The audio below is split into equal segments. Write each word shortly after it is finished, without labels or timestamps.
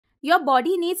Your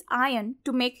body needs iron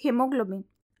to make hemoglobin,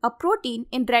 a protein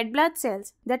in red blood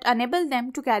cells that enable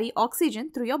them to carry oxygen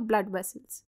through your blood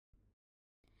vessels.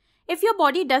 If your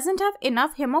body doesn't have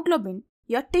enough hemoglobin,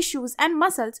 your tissues and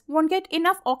muscles won't get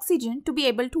enough oxygen to be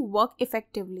able to work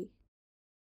effectively.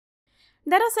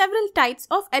 There are several types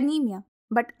of anemia,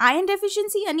 but iron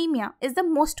deficiency anemia is the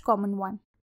most common one.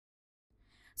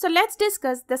 So let's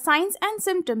discuss the signs and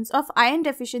symptoms of iron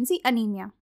deficiency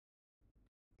anemia.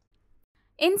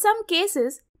 In some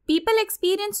cases, people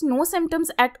experience no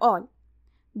symptoms at all.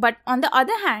 But on the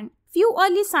other hand, few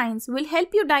early signs will help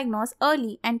you diagnose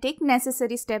early and take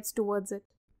necessary steps towards it.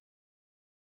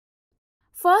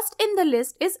 First in the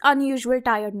list is unusual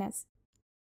tiredness.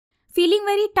 Feeling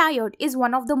very tired is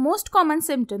one of the most common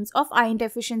symptoms of iron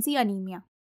deficiency anemia.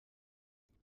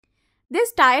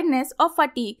 This tiredness or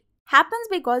fatigue happens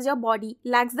because your body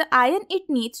lacks the iron it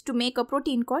needs to make a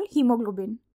protein called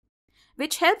hemoglobin,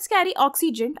 which helps carry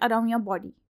oxygen around your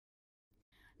body.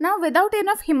 Now, without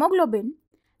enough hemoglobin,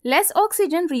 less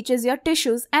oxygen reaches your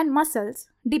tissues and muscles,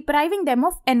 depriving them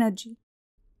of energy.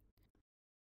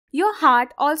 Your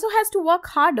heart also has to work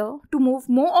harder to move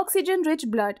more oxygen-rich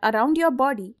blood around your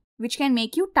body, which can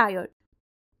make you tired.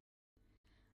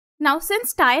 Now,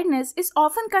 since tiredness is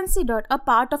often considered a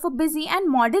part of a busy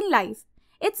and modern life,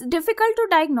 it's difficult to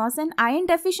diagnose an iron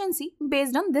deficiency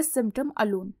based on this symptom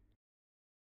alone.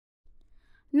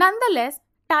 Nonetheless,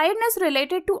 tiredness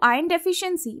related to iron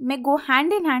deficiency may go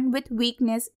hand in hand with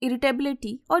weakness,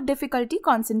 irritability, or difficulty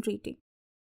concentrating.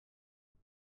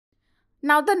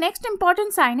 Now, the next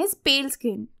important sign is pale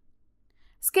skin.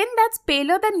 Skin that's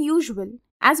paler than usual,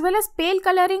 as well as pale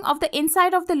coloring of the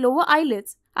inside of the lower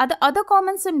eyelids, are the other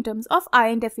common symptoms of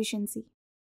iron deficiency.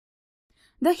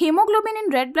 The hemoglobin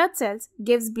in red blood cells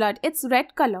gives blood its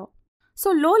red color,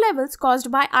 so low levels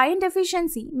caused by iron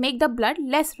deficiency make the blood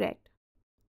less red.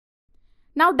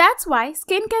 Now that's why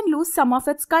skin can lose some of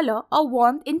its color or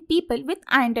warmth in people with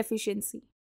iron deficiency.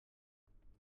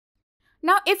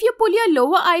 Now if you pull your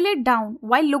lower eyelid down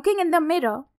while looking in the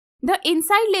mirror, the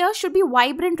inside layer should be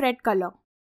vibrant red color.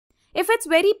 If it's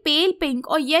very pale pink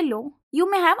or yellow, you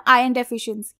may have iron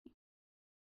deficiency.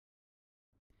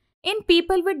 In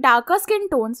people with darker skin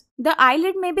tones, the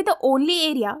eyelid may be the only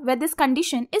area where this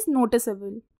condition is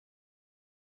noticeable.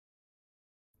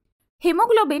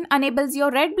 Hemoglobin enables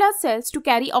your red blood cells to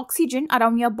carry oxygen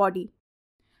around your body.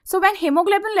 So when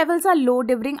hemoglobin levels are low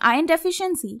during iron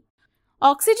deficiency,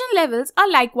 oxygen levels are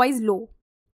likewise low.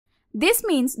 This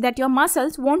means that your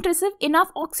muscles won't receive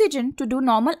enough oxygen to do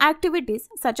normal activities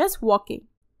such as walking.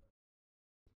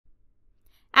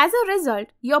 As a result,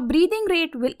 your breathing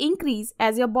rate will increase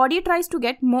as your body tries to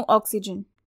get more oxygen.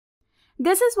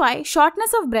 This is why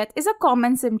shortness of breath is a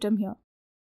common symptom here.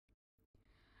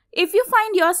 If you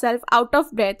find yourself out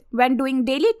of breath when doing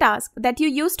daily tasks that you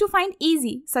used to find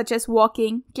easy, such as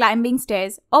walking, climbing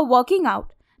stairs, or working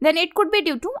out, then it could be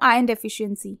due to iron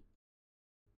deficiency.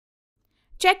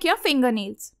 Check your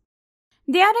fingernails.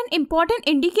 They are an important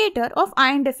indicator of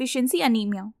iron deficiency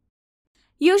anemia.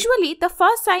 Usually, the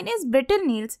first sign is brittle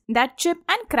nails that chip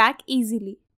and crack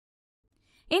easily.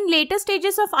 In later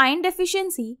stages of iron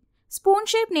deficiency,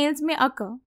 spoon-shaped nails may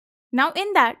occur. Now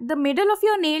in that, the middle of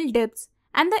your nail dips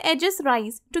and the edges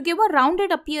rise to give a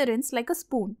rounded appearance like a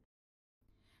spoon.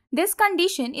 This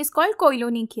condition is called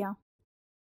koilonychia.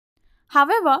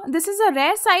 However, this is a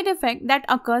rare side effect that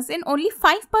occurs in only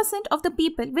 5% of the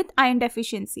people with iron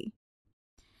deficiency.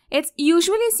 It's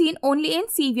usually seen only in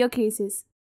severe cases.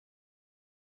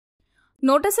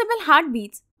 Noticeable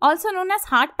heartbeats, also known as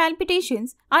heart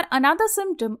palpitations, are another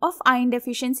symptom of iron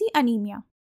deficiency anemia.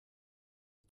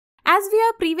 As we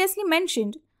have previously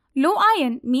mentioned, low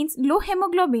iron means low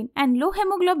hemoglobin, and low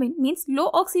hemoglobin means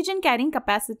low oxygen carrying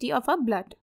capacity of our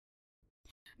blood.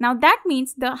 Now that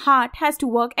means the heart has to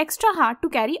work extra hard to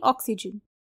carry oxygen.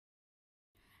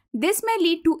 This may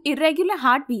lead to irregular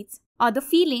heartbeats or the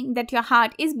feeling that your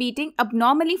heart is beating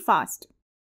abnormally fast.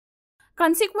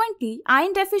 Consequently,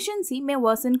 iron deficiency may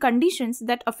worsen conditions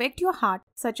that affect your heart,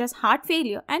 such as heart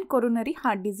failure and coronary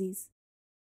heart disease.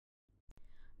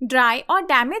 Dry or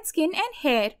damaged skin and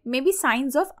hair may be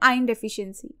signs of iron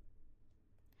deficiency.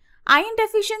 Iron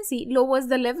deficiency lowers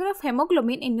the level of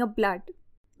hemoglobin in your blood,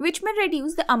 which may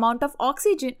reduce the amount of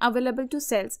oxygen available to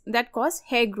cells that cause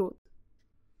hair growth.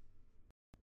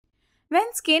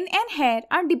 When skin and hair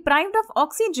are deprived of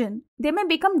oxygen, they may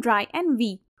become dry and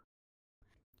weak.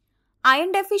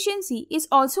 Iron deficiency is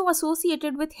also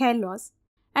associated with hair loss,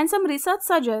 and some research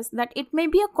suggests that it may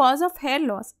be a cause of hair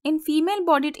loss in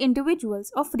female-bodied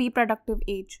individuals of reproductive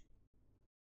age.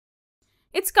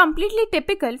 It's completely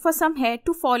typical for some hair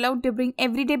to fall out during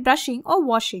everyday brushing or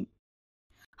washing.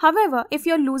 However, if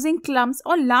you're losing clumps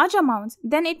or large amounts,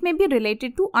 then it may be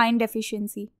related to iron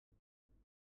deficiency.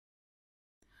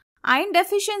 Iron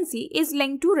deficiency is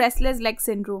linked to restless leg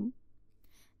syndrome.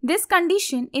 This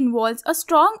condition involves a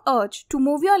strong urge to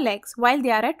move your legs while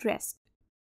they are at rest.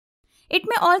 It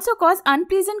may also cause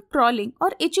unpleasant crawling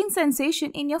or itching sensation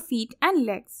in your feet and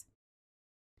legs.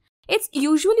 It's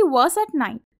usually worse at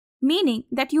night, meaning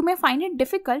that you may find it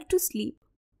difficult to sleep.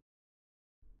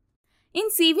 In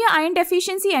severe iron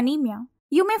deficiency anemia,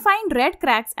 you may find red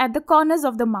cracks at the corners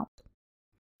of the mouth.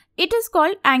 It is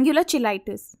called angular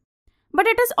cheilitis, but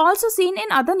it is also seen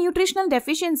in other nutritional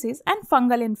deficiencies and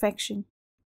fungal infection.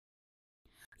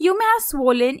 You may have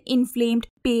swollen, inflamed,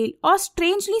 pale, or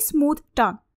strangely smooth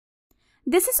tongue.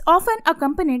 This is often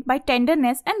accompanied by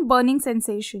tenderness and burning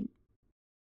sensation.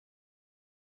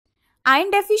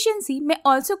 Iron deficiency may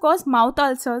also cause mouth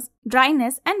ulcers,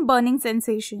 dryness, and burning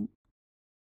sensation.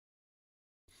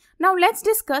 Now let's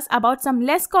discuss about some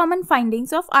less common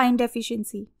findings of iron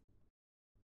deficiency.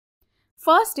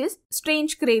 First is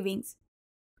strange cravings.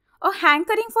 A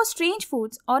hankering for strange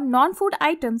foods or non-food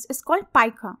items is called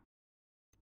pica.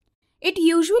 It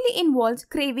usually involves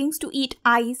cravings to eat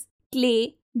ice,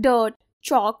 clay, dirt,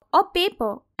 chalk, or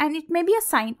paper, and it may be a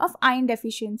sign of iron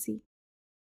deficiency.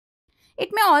 It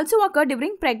may also occur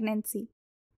during pregnancy.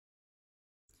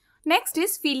 Next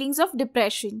is feelings of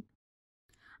depression.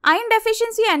 Iron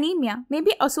deficiency anemia may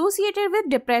be associated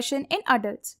with depression in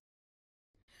adults.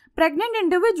 Pregnant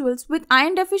individuals with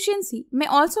iron deficiency may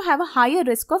also have a higher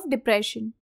risk of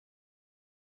depression.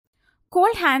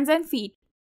 Cold hands and feet.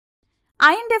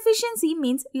 Iron deficiency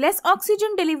means less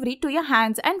oxygen delivery to your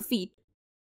hands and feet.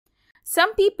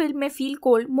 Some people may feel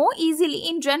cold more easily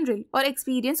in general or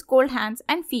experience cold hands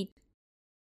and feet.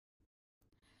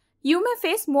 You may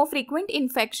face more frequent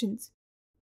infections.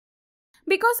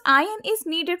 Because iron is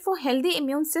needed for healthy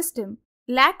immune system,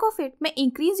 lack of it may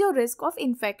increase your risk of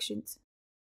infections.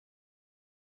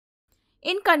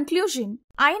 In conclusion,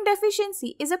 iron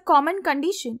deficiency is a common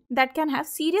condition that can have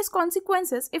serious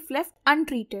consequences if left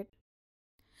untreated.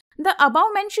 The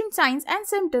above-mentioned signs and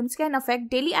symptoms can affect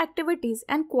daily activities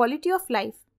and quality of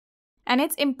life, and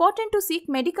it's important to seek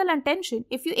medical attention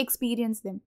if you experience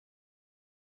them.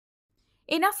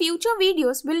 In our future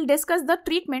videos, we'll discuss the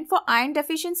treatment for iron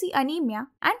deficiency anemia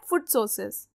and food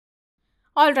sources.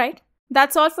 Alright,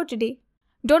 that's all for today.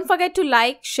 Don't forget to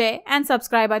like, share, and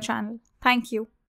subscribe our channel. Thank you.